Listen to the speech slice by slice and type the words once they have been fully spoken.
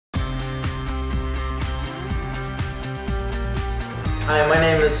Hi, my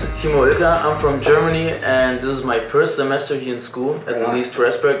name is Timo Ilka. I'm from Germany and this is my first semester here in school at the David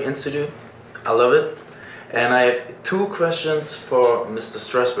Strasberg Institute. I love it. And I have two questions for Mr.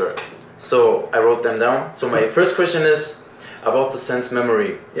 Strasberg. So I wrote them down. So my first question is about the sense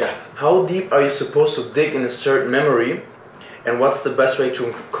memory. Yeah. How deep are you supposed to dig in a certain memory? And what's the best way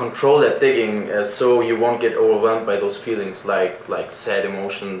to control that digging so you won't get overwhelmed by those feelings like sad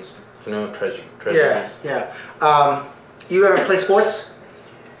emotions, you know, tragedies? Yeah. You ever play sports?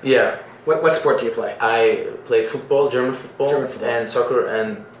 Yeah. What sport do you play? I play football, German football, and soccer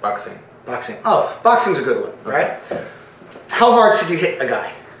and boxing. Boxing. Oh, boxing's a good one, right? How hard should you hit a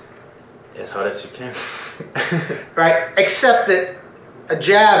guy? As hard as you can. Right? Except that a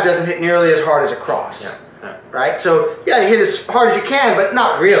jab doesn't hit nearly as hard as a cross. Yeah. Right? So, yeah, you hit as hard as you can, but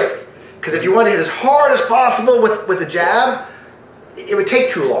not really. Because if you want to hit as hard as possible with a jab, it would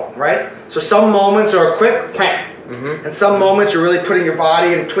take too long, right? So some moments are quick, bam. And some moments you're really putting your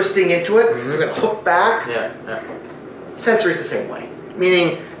body and twisting into it. You're going to hook back. Yeah. Sensory is the same way.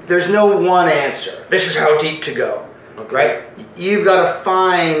 Meaning there's no one answer. This is how deep to go. Okay. Right? You've got to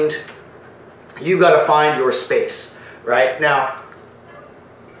find your space. Right? Now,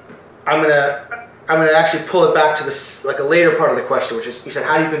 I'm gonna actually pull it back to this, like a later part of the question, which is, you said,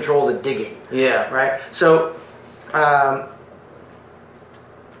 how do you control the digging? Yeah. Right? So,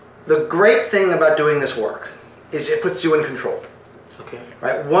 the great thing about doing this work is it puts you in control. Okay.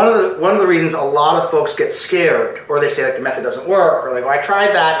 Right? One of the reasons a lot of folks get scared, or they say like the method doesn't work, or like, well, I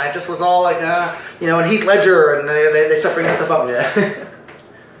tried that and I just was all like, you know, and Heath Ledger, and they start bringing stuff up. Yeah.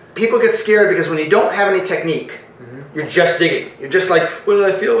 People get scared because when you don't have any technique, you're just digging. You're just like, what do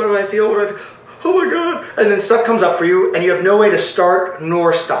I feel? What do I feel? What do I feel? Oh my God. And then stuff comes up for you and you have no way to start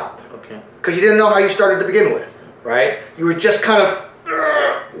nor stop. Okay. Because you didn't know how you started to begin with, right? You were just kind of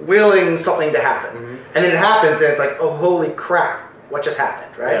willing something to happen. And then it happens and it's like, oh, holy crap, what just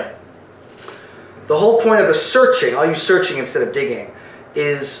happened, right? Yeah. The whole point of the searching, I'll use searching instead of digging,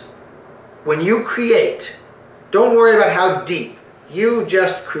 is when you create, don't worry about how deep, you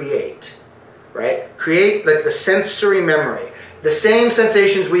just create, right? Create like the sensory memory. The same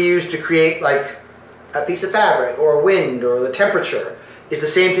sensations we use to create like a piece of fabric or a wind or the temperature is the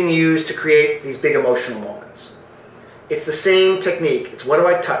same thing you use to create these big emotional moments. It's the same technique. It's what do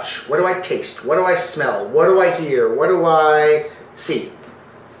I touch? What do I taste? What do I smell? What do I hear? What do I see?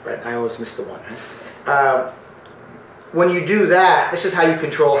 Right? I always miss the one. When you do that, this is how you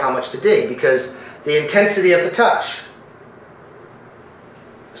control how much to dig, because the intensity of the touch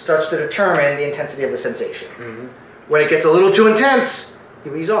starts to determine the intensity of the sensation. When it gets a little too intense,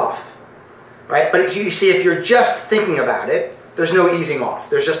 you ease off, right? But you see, if you're just thinking about it, there's no easing off.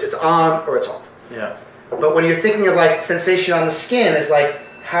 There's just, it's on or it's off. Yeah. But when you're thinking of like sensation on the skin, is like,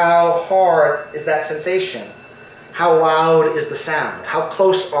 how hard is that sensation? How loud is the sound? How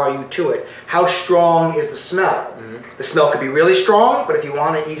close are you to it? How strong is the smell? The smell could be really strong, but if you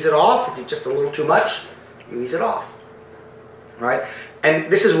want to ease it off, if it's just a little too much, you ease it off, right? And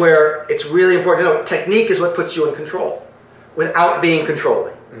this is where it's really important to know, technique is what puts you in control without being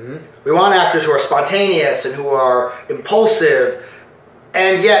controlling. We want actors who are spontaneous and who are impulsive,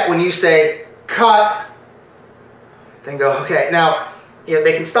 and yet when you say, cut, then go, okay, now, you know,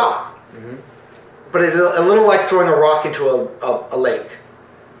 they can stop. But it's a little like throwing a rock into a lake,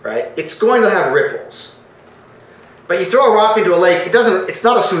 right? It's going to have ripples. But you throw a rock into a lake, it's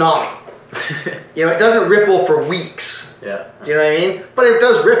not a tsunami. You know, it doesn't ripple for weeks. Yeah. Do you know what I mean? But it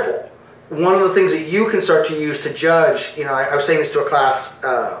does ripple. One of the things that you can start to use to judge, you know, I was saying this to a class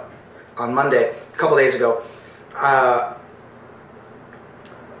on Monday, a couple days ago.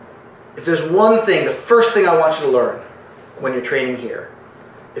 If there's one thing, the first thing I want you to learn when you're training here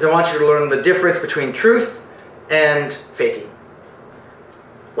is I want you to learn the difference between truth and faking.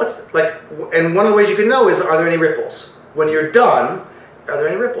 And one of the ways you can know is, are there any ripples? When you're done, are there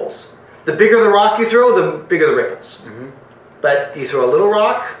any ripples? The bigger the rock you throw, the bigger the ripples. But you throw a little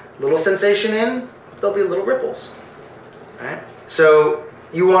rock, little sensation in, there'll be little ripples. Right? So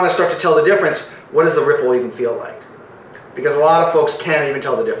you want to start to tell the difference. What does the ripple even feel like? Because a lot of folks can't even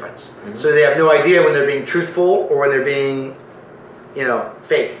tell the difference. So they have no idea when they're being truthful or when they're being, you know,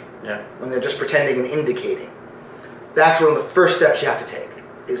 fake. Yeah. When they're just pretending and indicating. That's one of the first steps you have to take,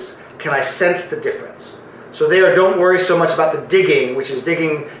 is can I sense the difference? So there, don't worry so much about the digging, which is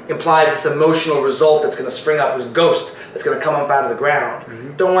digging implies this emotional result that's going to spring up, this ghost that's going to come up out of the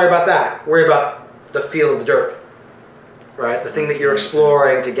ground. Don't worry about that. Worry about the feel of the dirt, right? The thing that you're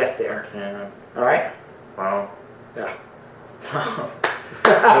exploring to get there. Okay. All right? Wow. Yeah. Wow.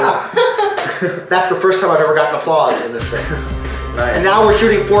 That's the first time I've ever gotten applause in this thing. Nice. And now we're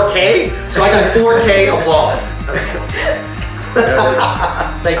shooting 4K, so I got 4K applause. That's awesome.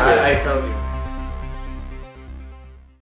 Thank you. I felt you.